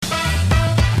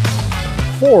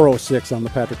4:06 on the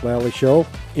Patrick Lally Show.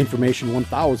 Information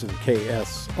 1000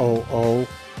 KSOO.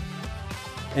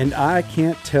 And I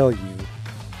can't tell you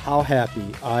how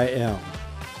happy I am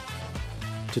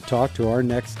to talk to our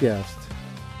next guest.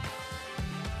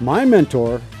 My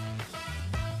mentor,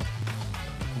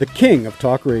 the king of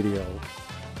talk radio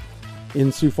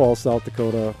in Sioux Falls, South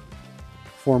Dakota,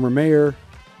 former mayor,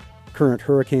 current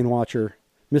hurricane watcher,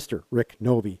 Mr. Rick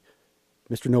Noby.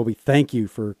 Mr. Noby, thank you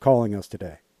for calling us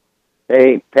today.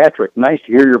 Hey, Patrick, nice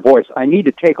to hear your voice. I need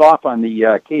to take off on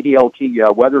the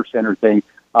KDLT Weather Center thing.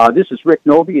 This is Rick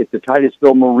Noby at the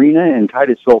Titusville Marina in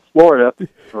Titusville, Florida,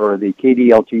 for the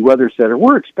KDLT Weather Center.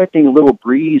 We're expecting a little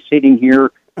breeze hitting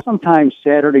here. Sometime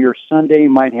Saturday or Sunday,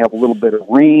 might have a little bit of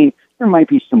rain. There might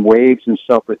be some waves and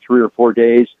stuff for 3 or 4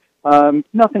 days.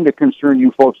 Nothing to concern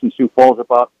you folks in Sioux Falls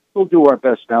about. We'll do our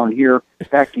best down here.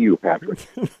 Back to you, Patrick.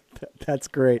 That's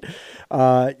great.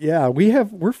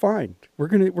 We're fine. We're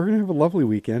gonna have a lovely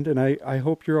weekend, and I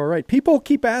hope you're all right. People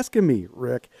keep asking me,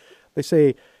 Rick. They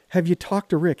say, "Have you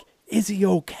talked to Rick? Is he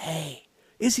okay?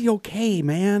 Is he okay,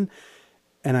 man?"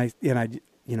 And I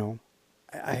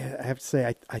have to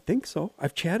say I think so.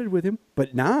 I've chatted with him,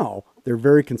 but now they're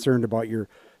very concerned about your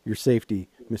safety,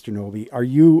 Mr. Noby. Are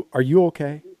you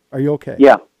okay? Are you okay?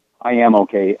 Yeah, I am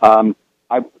okay.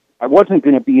 I wasn't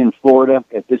going to be in Florida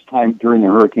at this time during the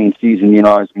hurricane season. You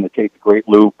know, I was going to take the Great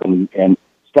Loop, and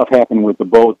stuff happened with the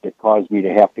boat that caused me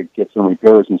to have to get some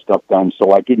repairs and stuff done.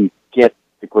 So I didn't get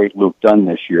the Great Loop done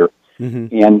this year.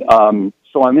 Mm-hmm. And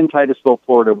so I'm in Titusville,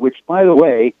 Florida, which, by the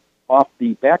way, off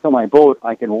the back of my boat,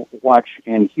 I can watch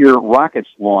and hear rockets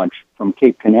launch from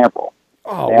Cape Canaveral.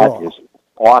 Oh, that is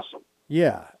awesome.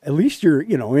 Yeah, at least you're,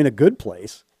 in a good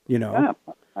place, Yeah,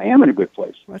 I am in a good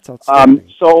place. That's outstanding.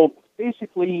 So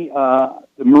basically,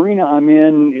 the marina I'm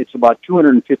in, it's about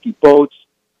 250 boats.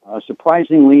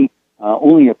 Surprisingly,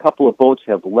 only a couple of boats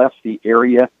have left the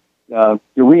area. The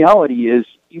reality is,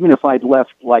 even if I'd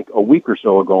left like a week or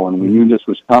so ago and we knew this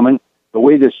was coming, the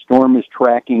way this storm is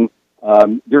tracking,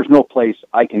 there's no place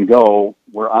I can go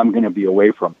where I'm going to be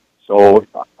away from it. So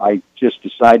I just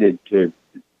decided to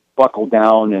buckle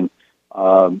down, and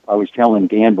I was telling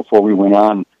Dan before we went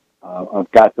on, I've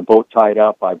got the boat tied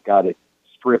up. I've got it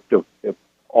stripped of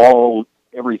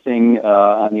everything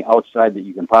on the outside that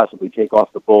you can possibly take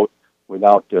off the boat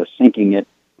without sinking it.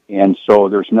 And so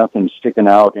there's nothing sticking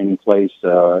out any place.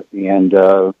 And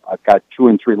I've got 2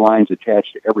 and 3 lines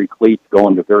attached to every cleat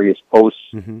going to various posts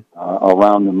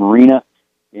around the marina.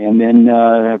 And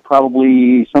then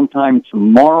probably sometime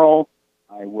tomorrow,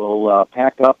 I will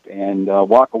pack up and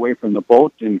walk away from the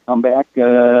boat and come back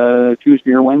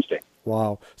Tuesday or Wednesday.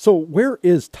 Wow. So where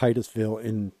is Titusville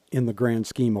in the grand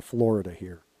scheme of Florida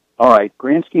here? All right,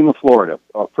 grand scheme of Florida.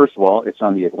 First of all, it's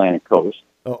on the Atlantic coast.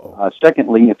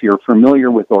 Secondly, if you're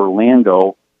familiar with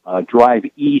Orlando, drive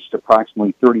east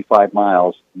approximately 35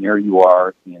 miles, and there you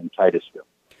are in Titusville.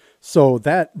 So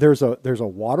there's a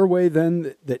waterway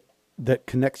then that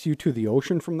connects you to the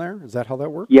ocean from there? Is that how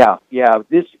that works? Yeah.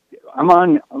 I'm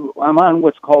on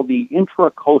what's called the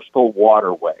Intracoastal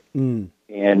Waterway.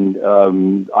 And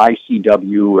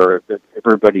ICW, or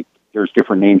everybody, there's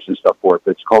different names and stuff for it,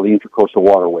 but it's called the Intracoastal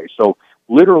Waterway. So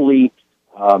literally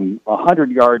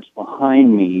 100 yards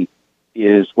behind me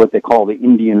is what they call the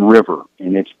Indian River,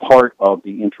 and it's part of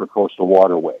the Intracoastal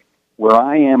Waterway. Where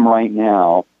I am right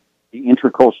now, the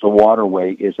Intracoastal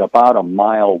Waterway is about a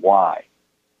mile wide,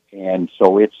 and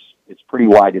so it's pretty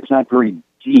wide. It's not very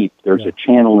deep. There's a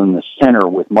channel in the center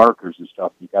with markers and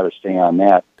stuff. You got to stay on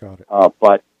that. Got it.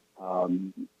 But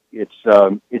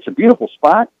it's a beautiful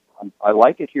spot. I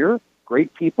like it here.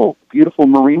 Great people, beautiful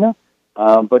marina.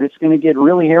 But it's going to get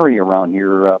really hairy around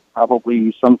here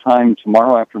probably sometime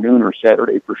tomorrow afternoon or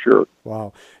Saturday for sure.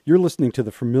 Wow. You're listening to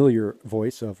the familiar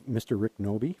voice of Mr. Rick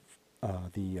Noby,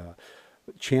 the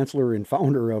chancellor and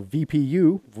founder of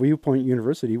VPU, Viewpoint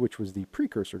University, which was the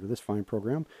precursor to this fine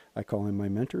program. I call him my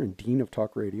mentor and dean of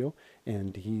talk radio.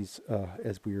 And he's,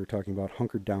 as we were talking about,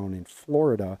 hunkered down in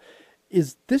Florida.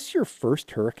 Is this your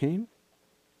first hurricane?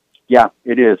 Yeah,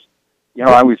 it is.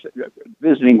 I was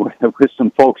visiting with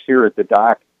some folks here at the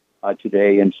dock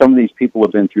today, and some of these people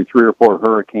have been through 3 or 4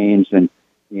 hurricanes, and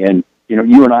you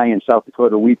and I in South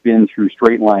Dakota, we've been through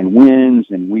straight line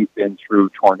winds, and we've been through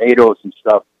tornadoes and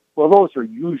stuff. Well, those are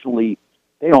usually,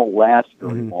 they don't last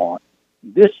very long.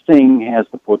 This thing has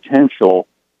the potential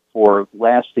for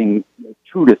lasting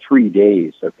 2 to 3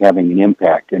 days of having an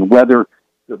impact, and whether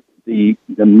the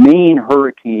main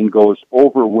hurricane goes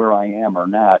over where I am or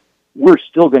not, we're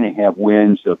still going to have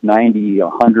winds of 90,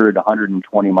 100,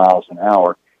 120 miles an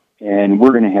hour, and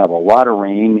we're going to have a lot of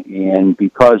rain, and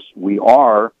because we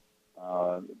are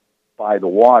by the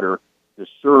water, the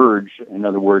surge, in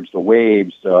other words, the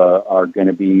waves, are going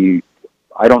to be,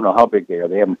 I don't know how big they are.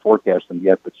 They haven't forecast them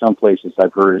yet, but some places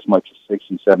I've heard as much as 6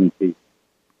 and 7 feet.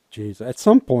 Geez, at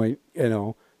some point,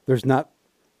 there's not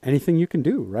anything you can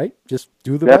do, right? Just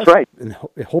do the That's best right. and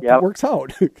hope it works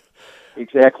out.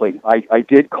 Exactly. I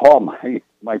did call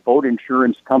my boat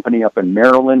insurance company up in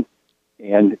Maryland,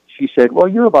 and she said, "Well,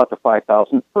 you're about the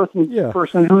 5,000th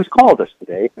person who's called us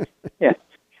today." Yeah,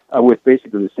 with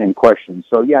basically the same question.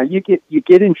 So yeah, you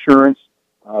get insurance.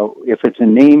 If it's a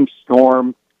named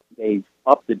storm, they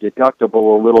up the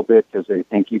deductible a little bit because they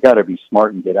think you got to be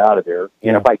smart and get out of there.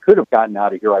 And if I could have gotten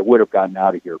out of here, I would have gotten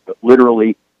out of here. But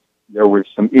literally, there were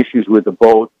some issues with the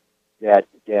boat that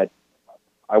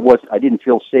I didn't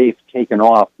feel safe taking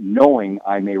off, knowing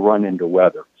I may run into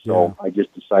weather. So I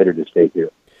just decided to stay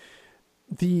here.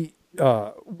 The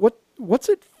what's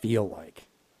it feel like,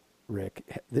 Rick?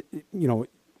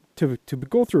 To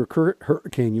go through a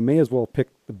hurricane, you may as well pick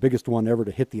the biggest one ever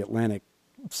to hit the Atlantic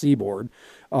seaboard.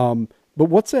 But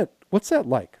what's that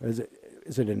like? Is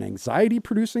it an anxiety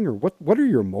producing, or what are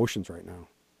your emotions right now?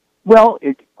 Well,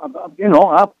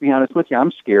 I'll be honest with you.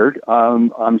 I'm scared.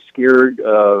 I'm scared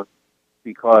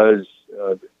because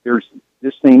there's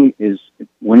this thing is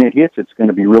when it hits, it's going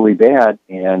to be really bad,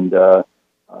 and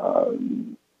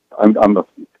I'm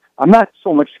not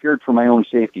so much scared for my own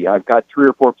safety. I've got 3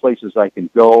 or 4 places I can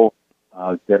go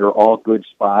that are all good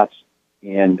spots,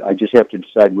 and I just have to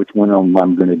decide which one of them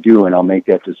I'm going to do, and I'll make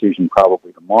that decision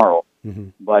probably tomorrow. Mm-hmm.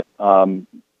 But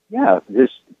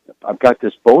I've got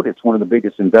this boat. It's one of the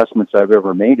biggest investments I've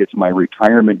ever made. It's my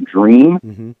retirement dream.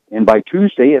 Mm-hmm. And by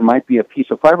Tuesday, it might be a piece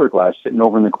of fiberglass sitting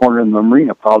over in the corner of the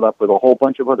marina, piled up with a whole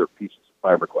bunch of other pieces of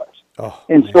fiberglass. Oh,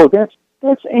 and man. So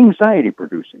that's anxiety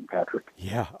producing, Patrick.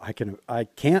 Yeah, I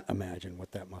can't imagine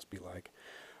what that must be like.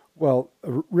 Well,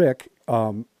 Rick,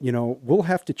 we'll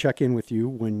have to check in with you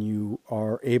when you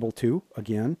are able to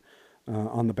again.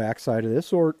 On the backside of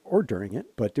this or during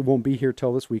it, but it won't be here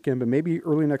till this weekend, but maybe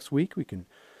early next week we can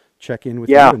check in with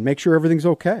you and make sure everything's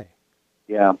okay.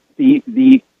 Yeah.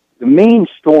 The main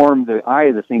storm, the eye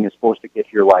of the thing is supposed to get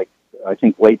here I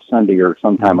think late Sunday or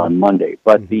sometime on Monday,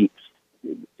 but the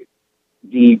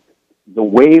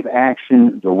wave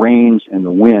action, the rains and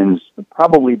the winds,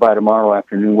 probably by tomorrow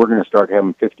afternoon, we're going to start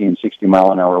having 50 and 60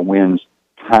 mile an hour winds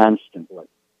constantly.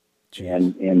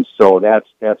 Jeez. And so that's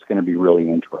going to be really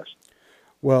interesting.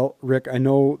 Well, Rick, I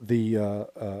know the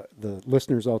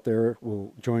listeners out there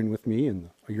will join with me and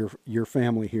your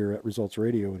family here at Results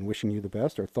Radio in wishing you the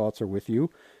best. Our thoughts are with you,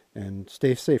 and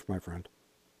stay safe, my friend.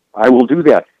 I will do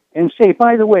that. And say,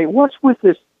 by the way, what's with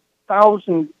this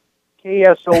 1,000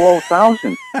 KSOO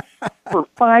 1,000? For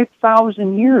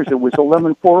 5,000 years, it was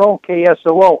 1140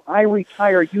 KSOO. I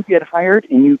retire, you get hired,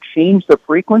 and you change the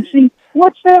frequency?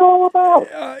 What's that all about?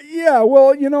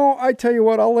 I tell you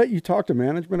what, I'll let you talk to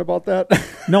management about that.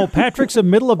 No, Patrick's a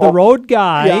middle-of-the-road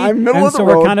guy. Yeah, I'm middle of the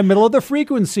road. So we're kind of middle of the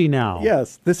frequency now.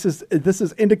 Yes, this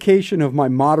is indication of my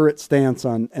moderate stance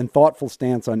on and thoughtful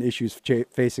stance on issues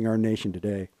facing our nation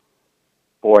today.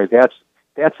 Boy,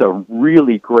 that's a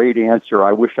really great answer.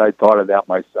 I wish I'd thought of that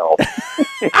myself.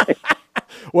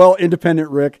 Well, Independent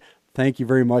Rick, thank you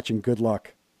very much and good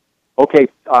luck. Okay,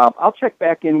 I'll check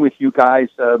back in with you guys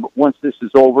once this is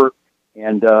over,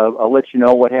 and I'll let you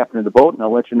know what happened to the boat, and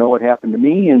I'll let you know what happened to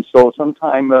me. And so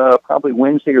sometime probably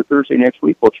Wednesday or Thursday next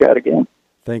week, we'll chat again.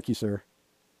 Thank you, sir.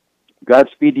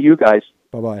 Godspeed to you guys.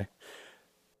 Bye-bye.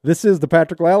 This is the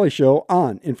Patrick Lally Show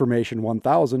on Information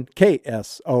 1000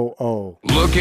 KSOO. Look